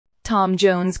Tom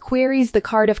Jones queries the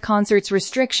Cardiff concert's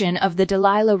restriction of the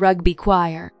Delilah Rugby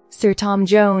choir. Sir Tom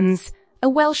Jones, a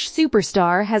Welsh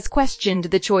superstar, has questioned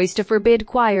the choice to forbid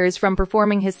choirs from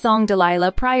performing his song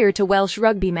Delilah prior to Welsh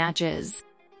rugby matches.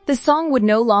 The song would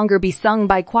no longer be sung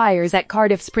by choirs at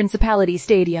Cardiff's Principality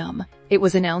Stadium. It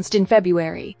was announced in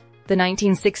February. The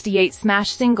 1968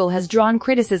 smash single has drawn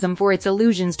criticism for its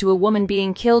allusions to a woman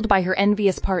being killed by her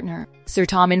envious partner. Sir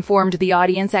Tom informed the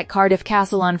audience at Cardiff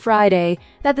Castle on Friday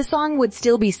that the song would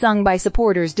still be sung by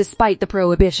supporters despite the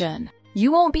prohibition.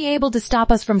 "You won't be able to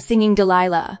stop us from singing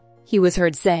Delilah," he was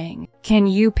heard saying. "Can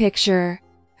you picture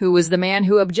who was the man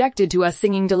who objected to us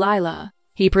singing Delilah?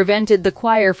 He prevented the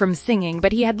choir from singing,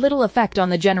 but he had little effect on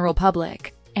the general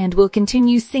public, and will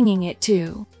continue singing it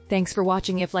too." Thanks for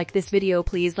watching. If like this video,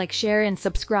 please like, share, and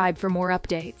subscribe for more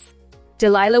updates.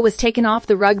 Delilah was taken off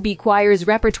the rugby choir's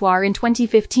repertoire in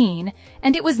 2015,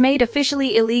 and it was made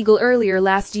officially illegal earlier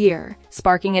last year,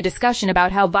 sparking a discussion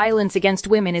about how violence against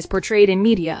women is portrayed in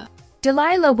media.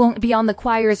 Delilah won't be on the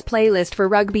choir's playlist for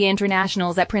rugby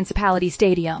internationals at Principality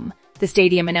Stadium, the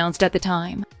stadium announced at the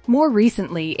time. More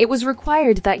recently, it was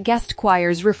required that guest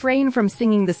choirs refrain from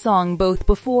singing the song both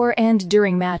before and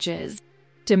during matches.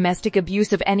 Domestic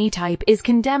abuse of any type is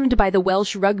condemned by the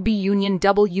Welsh Rugby Union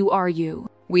WRU.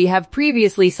 "We have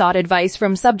previously sought advice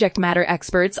from subject matter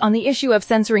experts on the issue of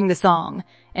censoring the song,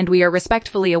 and we are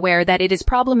respectfully aware that it is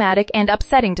problematic and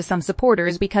upsetting to some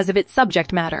supporters because of its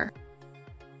subject matter."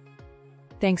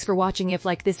 Thanks for watching. If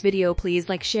like this video, please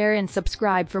like, share, and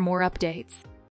subscribe for more updates.